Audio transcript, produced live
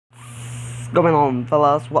going on,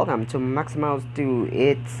 fellas? Welcome to Maximus 2.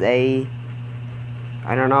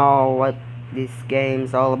 I don't know what this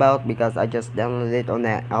game's all about because I just downloaded it on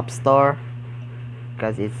the App Store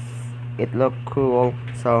because it looked cool.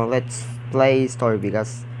 So let's play story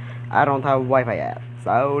because I don't have Wi-Fi yet.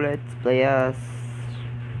 So let's play as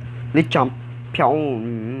Lee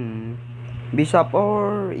Champion, Bishop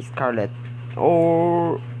or Scarlet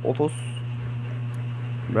or Otos.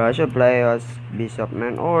 Bro, I should play as Bishop,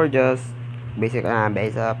 man, or just basic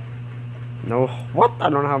Bishop. No, what? I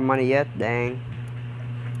don't have money yet, dang.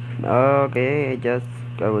 Okay, I just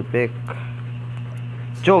go with pick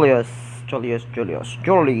Julius.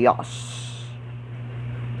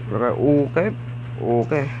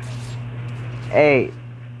 Okay. Hey,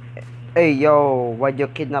 yo, why'd you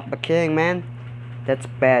kidnap the king, man? That's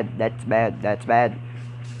bad.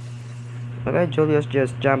 Okay, Julius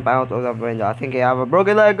just jump out of the window. I think he have a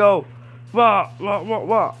broken leg. Go. What? Bro.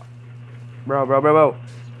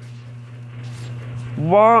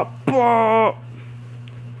 What?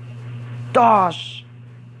 Gosh.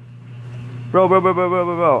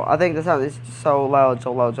 Bro. I think the sound is so loud.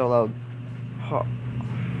 Huh.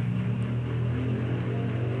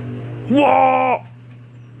 Whoa!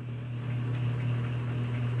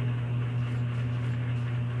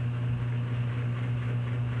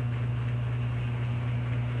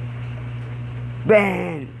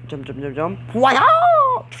 Bang! Jump.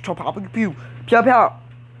 Wow! Pew.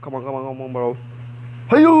 Come on, bro.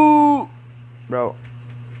 Hey you! Bro.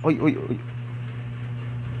 Oi.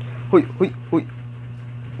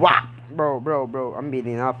 Wow! Bro. I'm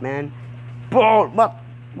beating up, man. Bro, what?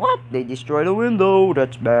 They destroyed the window.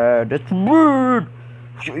 That's bad.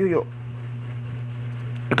 Yo.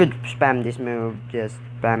 I could spam this move. Just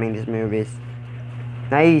spamming this move is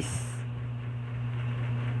nice.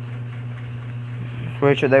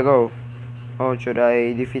 Where should I go? Oh, should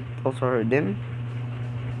I defeat also them?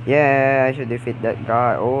 Yeah, I should defeat that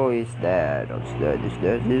guy. Oh, he's dead. He's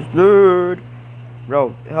dead.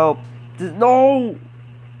 Bro, help. No!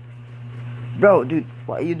 Bro, dude,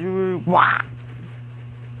 what are you doing? What?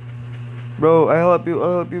 Bro, I'll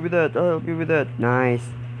help you with that. Nice.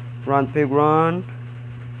 Run, pig, run.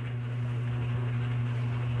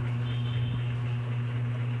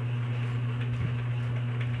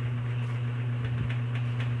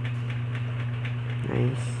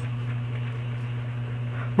 Nice.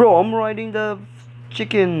 Bro, I'm riding the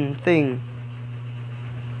chicken thing.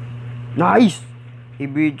 Nice. He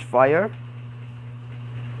breathed fire.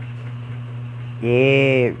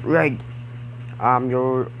 Yeah, right.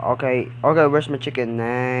 You're okay. Where's my chicken?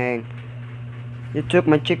 Dang. You took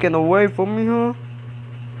my chicken away from me, huh?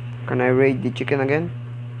 Can I raid the chicken again?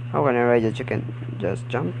 How can I raid the chicken? Just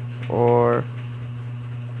jump or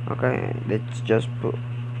okay? Let's just put,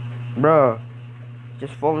 bro.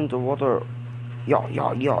 Just fall into water. Yo.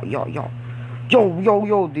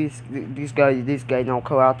 This guy know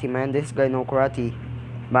karate, man. This guy know karate.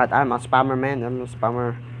 But I'm a spammer, man. I'm a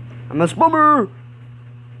spammer. Let's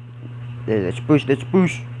push.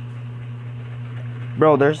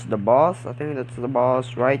 Bro, there's the boss. I think that's the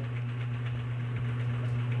boss, right?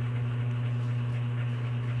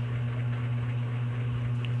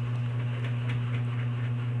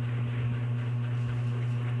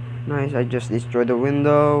 Nice, I just destroyed the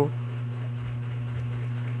window.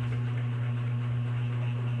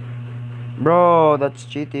 Bro, that's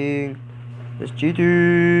cheating.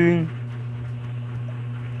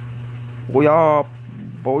 Booyah.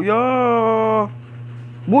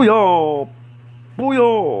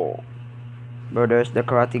 Bro, there's the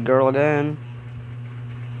karate girl again.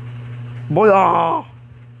 Booyah.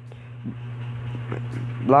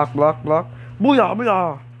 Block.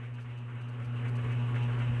 Booyah.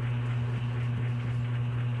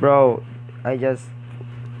 Bro, I just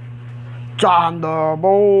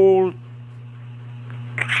thunderbolt.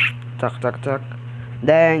 Tuck.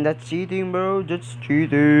 Dang, that's cheating, bro. That's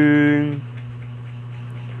cheating.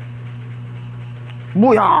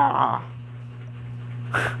 Booyah!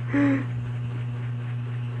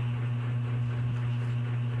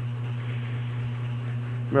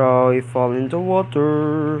 Bro, he fall into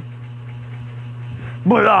water.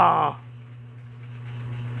 Booyah!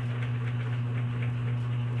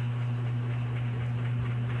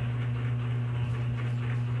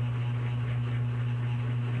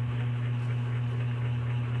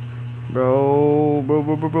 Bro.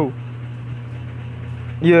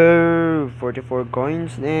 Yo, 44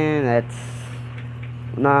 coins, and that's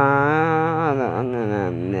nah,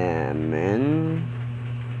 man.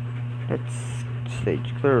 That's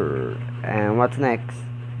stage clear. And what's next,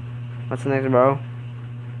 bro?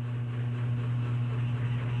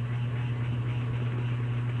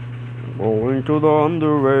 Going to the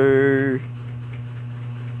underway.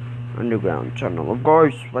 Underground channel. Of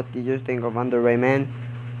course, what did you think of underway, man?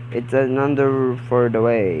 It's an under for the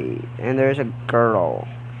way. And there's a girl.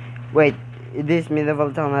 Wait, this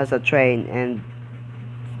medieval town has a train and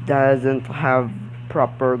doesn't have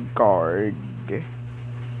proper guard.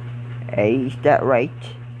 Hey, is that right?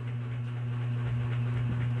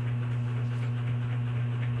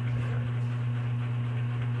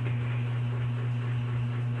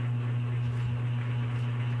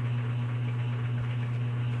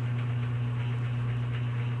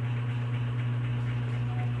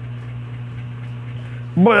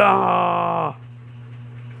 Blah!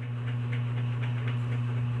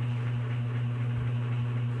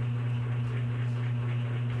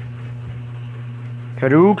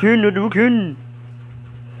 Hadouken, Hadouken!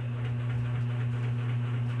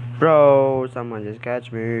 Bro, someone just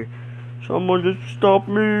catch me. Someone just stop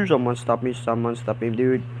me. Someone stop me. Someone stop me,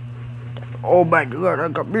 dude. Oh my god, I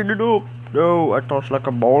got beaten up. No, I toss like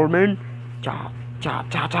a ball, man. Cha, cha,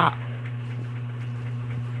 cha, cha.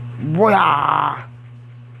 Booyah!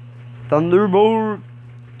 Thunderbolt.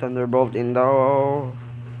 Thunderbolt in the...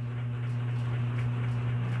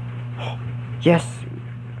 Yes!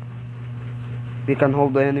 We can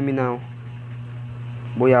hold the enemy now.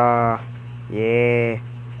 Booyah! Yeah!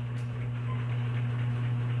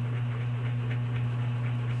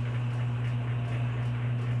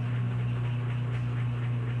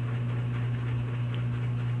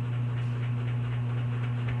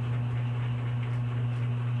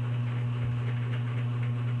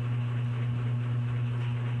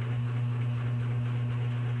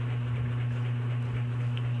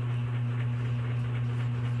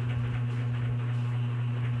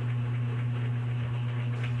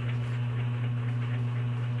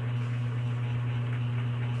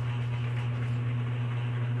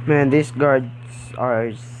 Man, these guards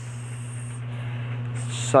are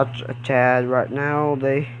such a Chad right now.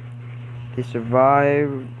 They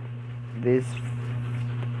survive this.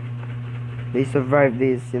 They survive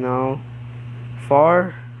this, you know,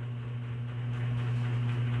 far.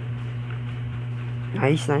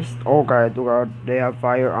 Nice, nice. Oh god, oh god, they have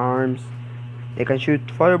firearms. They can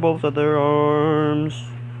shoot fireballs at their arms.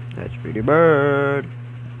 That's pretty bad.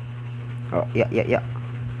 Oh yeah, yeah, yeah.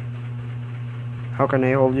 How can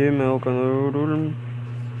I hold you? How can I do them?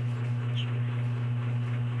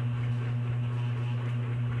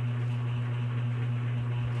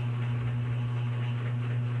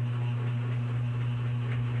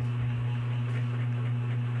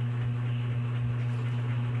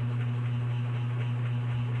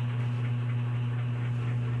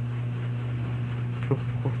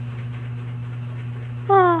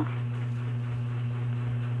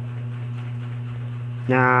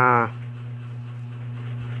 Nah.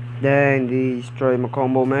 Dang, destroy my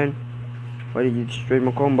combo, man. Why did you destroy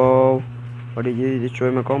my combo? Why did you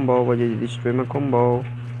destroy my combo? Why did you destroy my combo?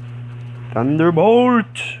 Thunderbolt!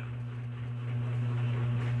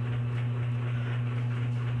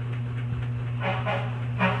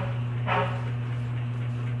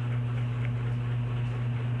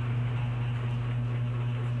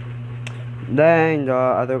 Dang, the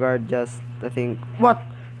other guard just, I think, what?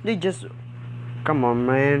 They just, come on,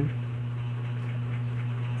 man.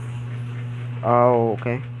 Oh,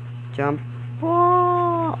 okay. Jump.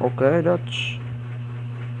 Oh, okay, that's.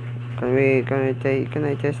 Can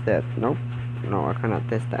I test that? Nope. No, I cannot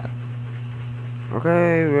test that.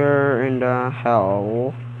 Okay, we're in the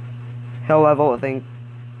hell level, I think.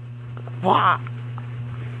 Wah!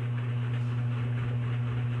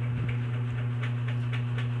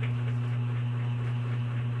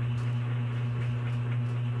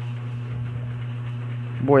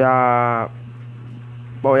 Booyah!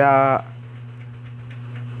 Booyah!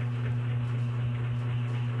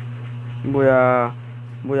 Booyah!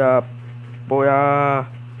 Booyah! Booyah!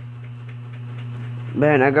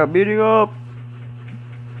 Man, I got beating up!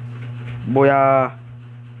 Booyah!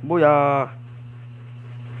 Booyah!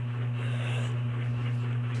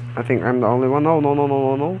 I think I'm the only one. No, no, no,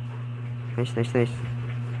 no, no, no. Nice, nice, nice.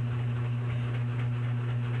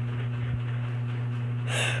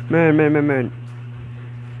 Man, man, man, man.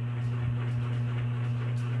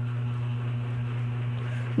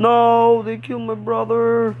 No, they killed my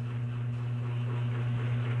brother.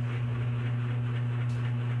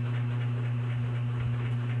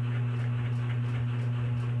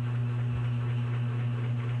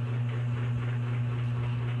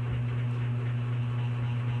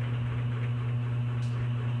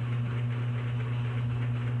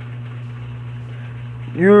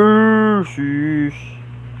 Yes, yes.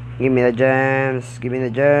 Give me the gems. Give me the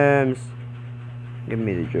gems. Give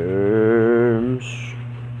me the gems.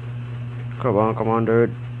 Come on,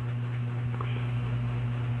 dude.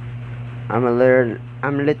 I'm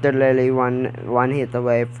literally one hit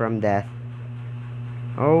away from death.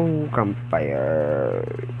 Oh, campfire.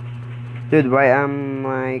 Dude, why am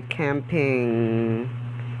I camping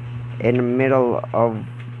in the middle of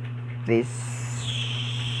this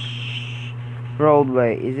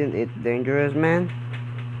roadway? Isn't it dangerous, man?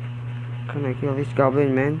 Can I kill this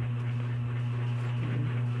goblin, man?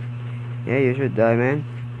 Yeah, you should die, man.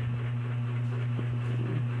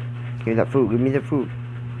 Give me that food, give me the food.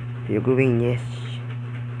 You're going, yes.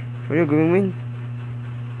 Where are you going, man?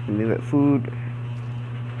 Give me that food.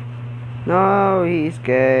 No, he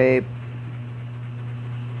escaped.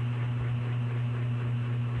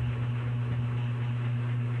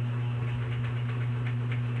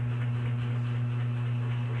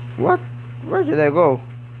 What? Where did I go?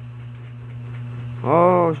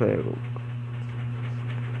 Oh, should I go?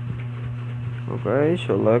 Okay,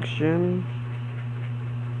 selection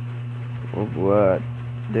of what?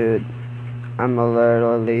 Dude, I'm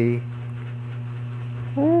literally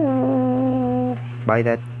buy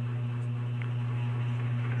that.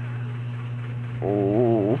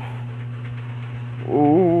 Oh,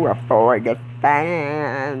 avoid the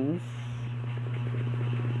fans.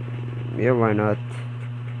 Yeah, why not?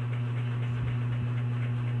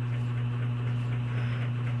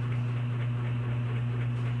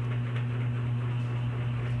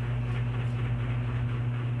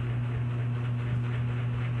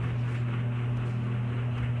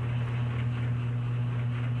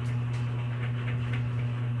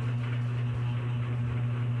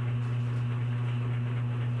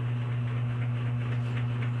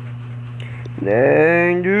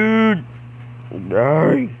 Dang, dude.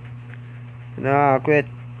 Dang. Nah, quit.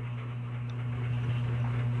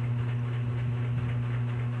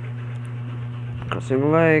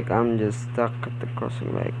 Crossing lake. I'm just stuck at the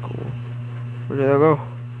crossing lake. Where did I go?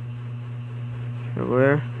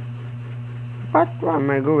 Where? What? Where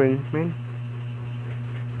am I going, man?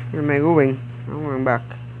 Where am I going? I'm going back.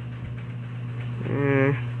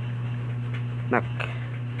 Knock.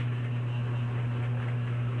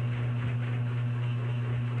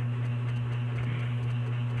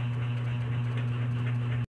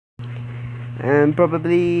 And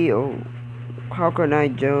probably, oh, how can I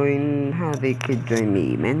join? How they could join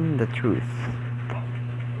me, man? The truth,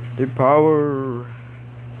 the power.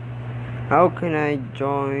 How can I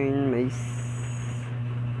join my?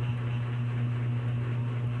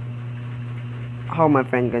 How my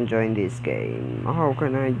friend can join this game? How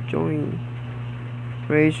can I join?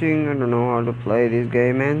 Racing? I don't know how to play this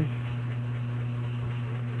game, man.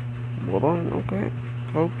 Hold on, okay.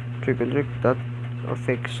 Oh, trick that are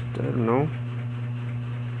fixed. I don't know.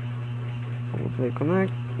 Play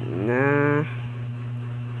connect. Nah.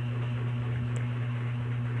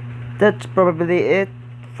 That's probably it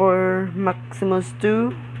for Maximus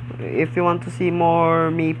 2. If you want to see more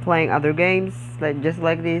me playing other games like just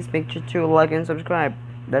like this, make sure to like and subscribe.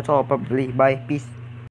 That's all probably. Bye. Peace.